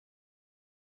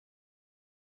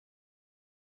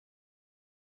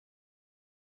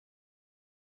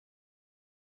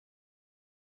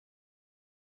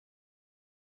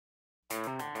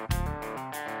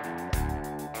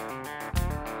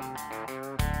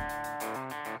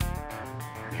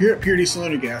Here at Purity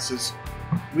Cylinder Gases,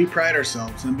 we pride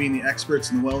ourselves on being the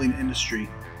experts in the welding industry.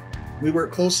 We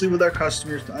work closely with our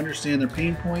customers to understand their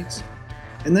pain points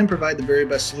and then provide the very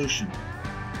best solution.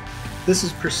 This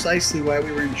is precisely why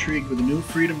we were intrigued with the new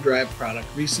FreedomDrive product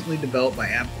recently developed by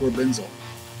Abicor Binzel.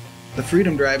 The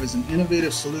FreedomDrive is an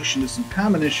innovative solution to some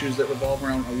common issues that revolve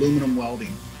around aluminum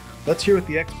welding. Let's hear what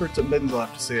the experts at Binzel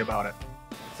have to say about it.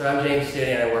 So I'm James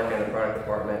Studi, and I work in the product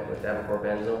department with Abicor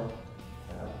Binzel.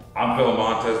 I'm Phil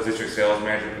Montes, District Sales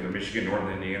Manager for the Michigan,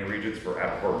 Northern Indiana regions for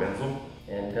Abicor Binzel.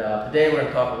 And today we're going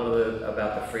to talk a little bit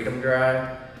about the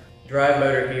FreedomDrive. Drive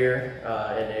motor here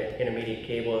and the intermediate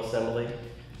cable assembly.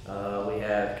 We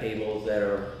have cables that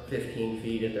are 15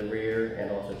 feet at the rear and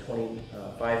also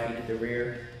 25 feet at the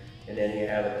rear. And then you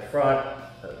have at the front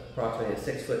approximately a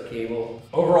 6-foot cable.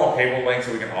 Overall cable lengths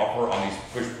that we can offer on these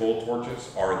push-pull torches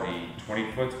are the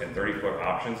 20-foot and 30-foot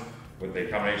options with a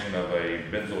combination of a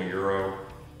Binzel Euro,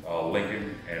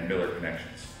 Lincoln, and Miller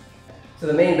connections. So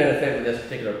the main benefit with this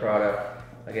particular product,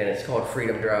 again, it's called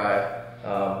FreedomDrive.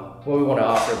 What we want to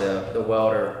offer the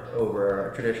welder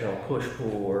over a traditional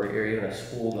push-pull or even a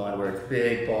spool gun where it's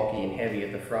big, bulky, and heavy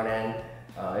at the front end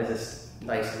is this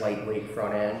nice lightweight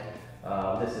front end.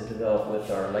 This is developed with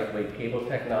our lightweight cable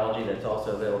technology that's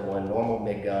also available in normal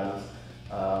MIG guns,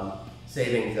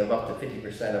 savings of up to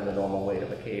 50% of the normal weight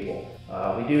of a cable.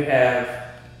 We do have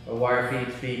a wire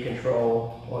feed speed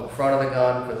control on the front of the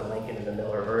gun for the Lincoln and the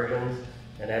Miller versions,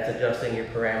 and that's adjusting your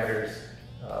parameters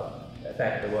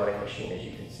back at the welding machine, as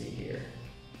you can see here.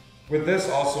 With this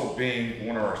also being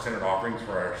one of our standard offerings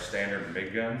for our standard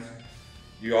MIG guns,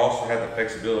 you also have the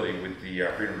flexibility with the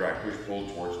FreedomDrive push-pull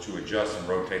torch to adjust and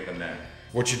rotate the neck.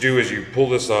 What you do is you pull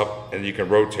this up and you can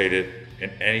rotate it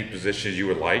in any position you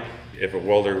would like. If a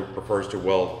welder prefers to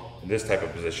weld in this type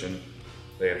of position,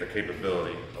 they have the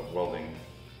capability of welding.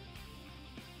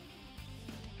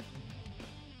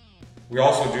 We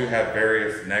also do have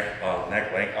various neck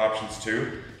length options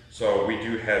too. So we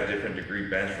do have different degree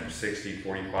bends from 60,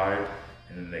 45,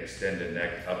 and then extended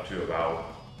neck up to about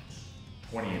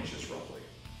 20 inches roughly.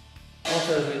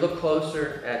 Also, as we look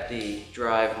closer at the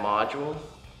drive module,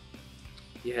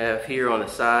 you have here on the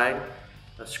side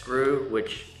a screw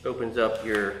which opens up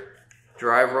your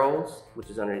drive rolls, which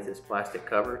is underneath this plastic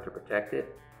cover to protect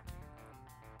it.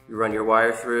 You run your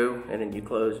wire through and then you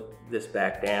close this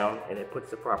back down and it puts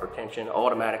the proper tension,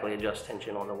 automatically adjusts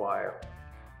tension on the wire.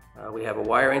 We have a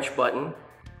wire inch button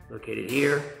located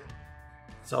here.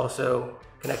 It's also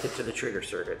connected to the trigger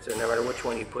circuit, so no matter which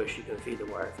one you push, you can feed the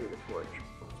wire through the torch.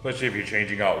 Especially if you're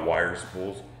changing out wire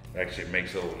spools, it actually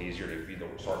makes it a little easier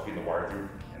to start feeding the wire through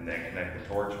and then connect the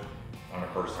torch on a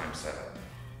first time setup.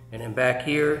 And then back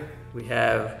here, we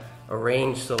have a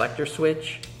range selector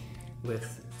switch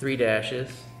with 3 dashes,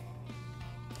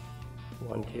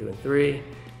 1, 2, and 3.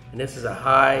 And this is a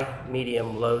high,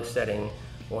 medium, low setting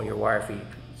on your wire feed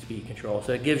speed control.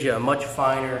 So it gives you a much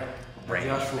finer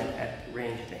adjustment at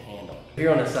range of the handle. Here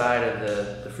on the side of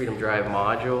the FreedomDrive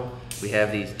module, we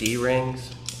have these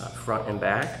D-rings, front and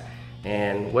back.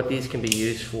 And what these can be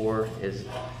used for is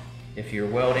if you're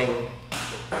welding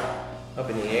up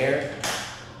in the air,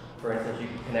 for instance, you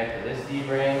can connect to this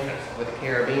D-ring with a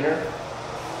carabiner,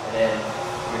 and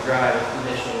then your drive is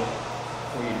positioned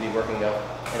for you to be working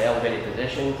up in elevated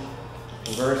positions.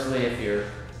 Conversely, if you're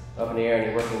up in the air and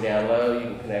you're working down low, you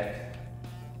can connect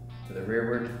to the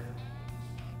rearward.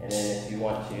 And then if you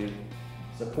want to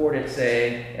support it,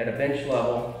 say, at a bench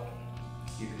level,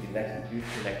 you can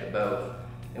connect to both.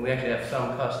 And we actually have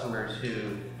some customers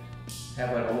who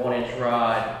have like a 1-inch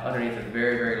rod underneath a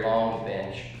very, very long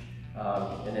bench.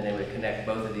 And then they would connect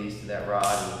both of these to that rod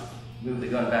and move the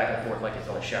gun back and forth like it's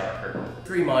on a shower curtain.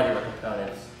 3 modular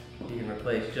components. You can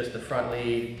replace just the front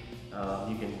lead.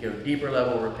 You can go deeper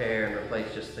level repair and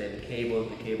replace just say the cable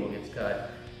if the cable gets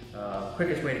cut.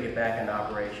 Quickest way to get back into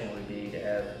operation would be to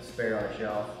have a spare on a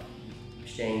shelf,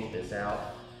 exchange this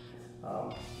out.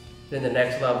 Then the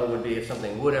next level would be if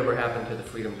something would ever happen to the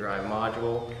FreedomDrive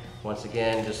module. Once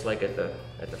again, just like at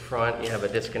the front, you have a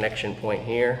disconnection point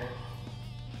here.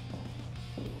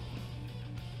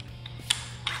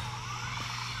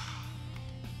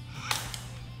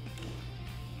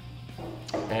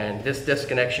 And this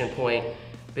disconnection point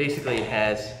basically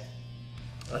has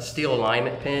a steel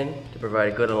alignment pin to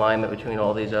provide a good alignment between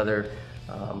all these other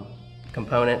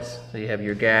components. So you have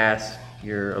your gas,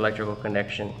 your electrical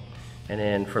connection, and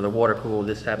then for the water cooled,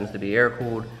 this happens to be air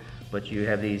cooled, but you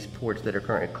have these ports that are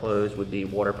currently closed would be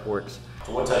water ports.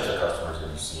 So what types of customers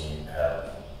have you seen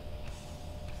have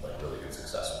like really good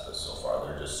success with this so far?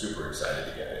 They're just super excited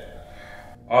to get it.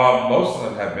 Most of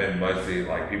them have been mostly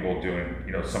like people doing,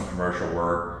 some commercial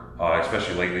work,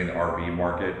 especially lately in the RV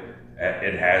market.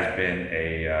 It has been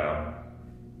a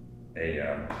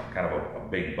kind of a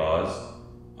big buzz.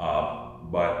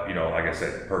 But like I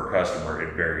said, per customer,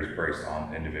 it varies based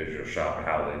on the individual shop and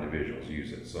how the individuals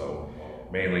use it. So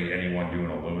mainly anyone doing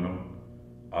aluminum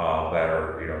that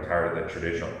are tired of the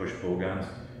traditional push-pull guns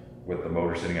with the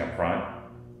motor sitting up front.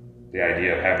 The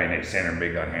idea of having a standard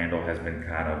big gun handle has been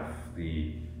kind of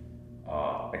the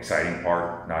exciting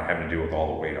part, not having to deal with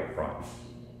all the weight up front.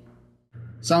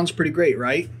 Sounds pretty great,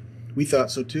 right? We thought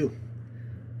so too.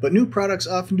 But new products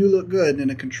often do look good in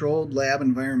a controlled lab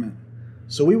environment.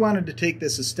 So we wanted to take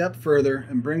this a step further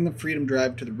and bring the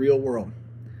FreedomDrive to the real world.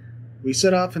 We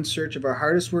set off in search of our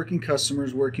hardest working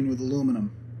customers working with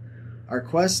aluminum. Our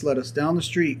quest led us down the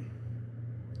street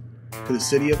to the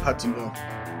city of Hudsonville.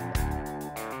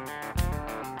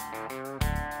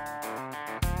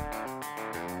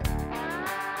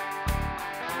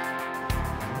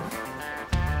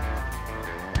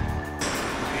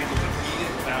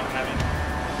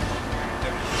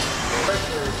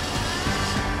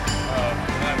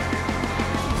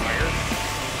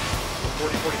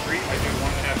 I do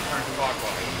 1.5 turns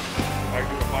clockwise. If I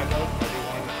do a 5 load, I do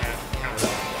 1.5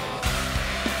 counterclockwise.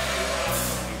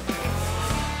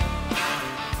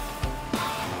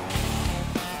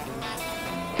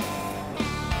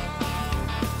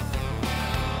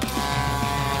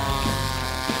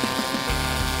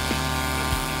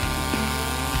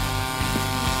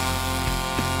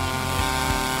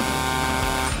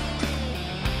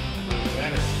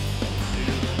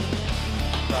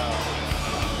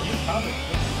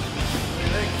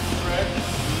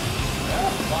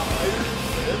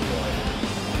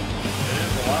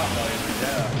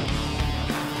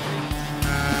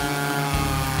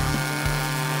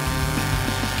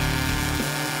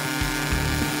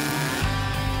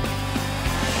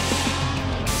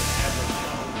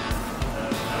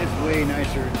 It's way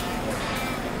nicer.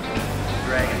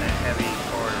 Dragging that heavy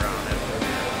cord around.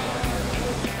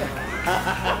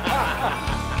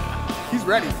 He's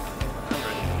ready.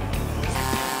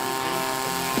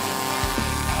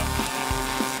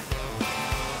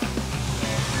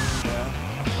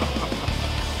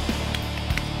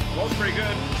 Looks pretty good.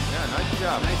 Yeah, nice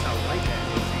job. Nice, I like that.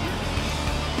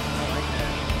 I like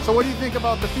that. So what do you think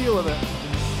about the feel of it?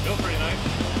 Feels pretty nice.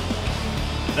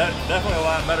 That's definitely a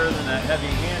lot better than that heavy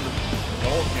hand, the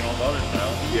other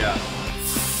style. Yeah.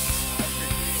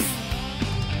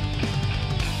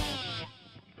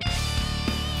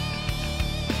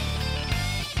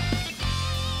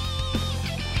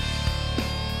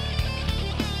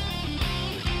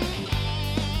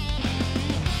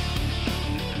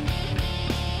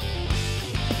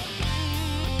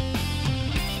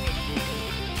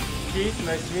 Keith,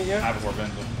 nice to meet you. Abicor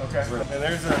Binzel. Okay. And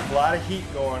there's a lot of heat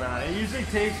going on. It usually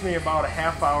takes me about a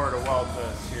half hour to weld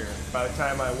this here. By the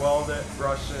time I weld it,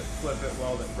 brush it, flip it,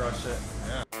 weld it, brush it.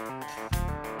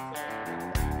 Yeah.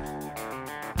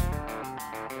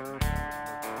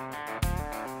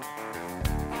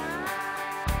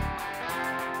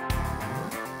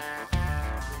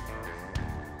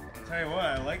 Tell you what,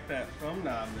 I like that thumb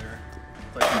knob there.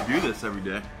 It's like you do this every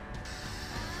day.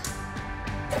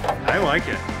 I like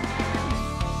it.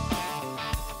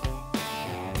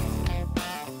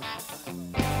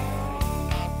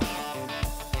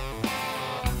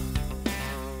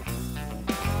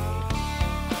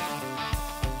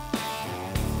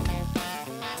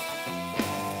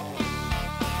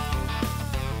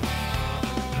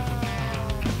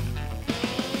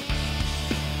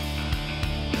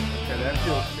 Okay, that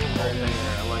feels good right in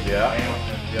there. I like Yeah.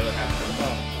 it. The other half of the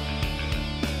phone.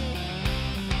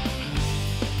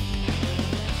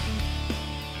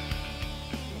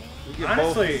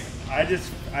 Honestly,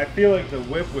 I feel like the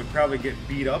whip would probably get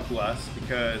beat up less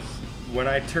because when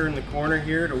I turn the corner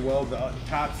here to weld the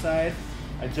top side,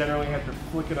 I generally have to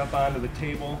flick it up onto the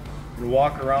table and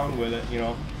walk around with it,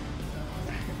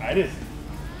 I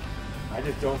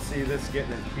just don't see this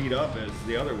getting as beat up as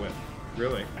the other whip,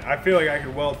 really. I feel like I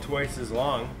could weld twice as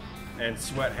long and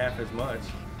sweat half as much.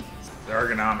 The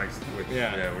ergonomics, which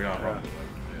Yeah. we don't run.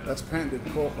 That's patented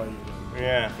quote by you.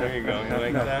 Yeah, there you go. You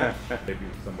like that? Maybe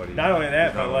somebody. Not only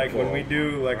that, but not like when full. we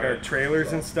do like our Right.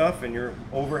 trailers and stuff and you're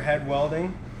overhead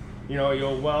welding,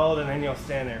 you'll weld and then you'll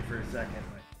stand there for a second.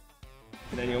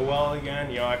 And then you'll weld again.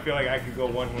 I feel like I could go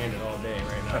one-handed all day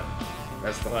right now.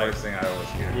 That's the Like- first thing I always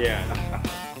hear. Yeah.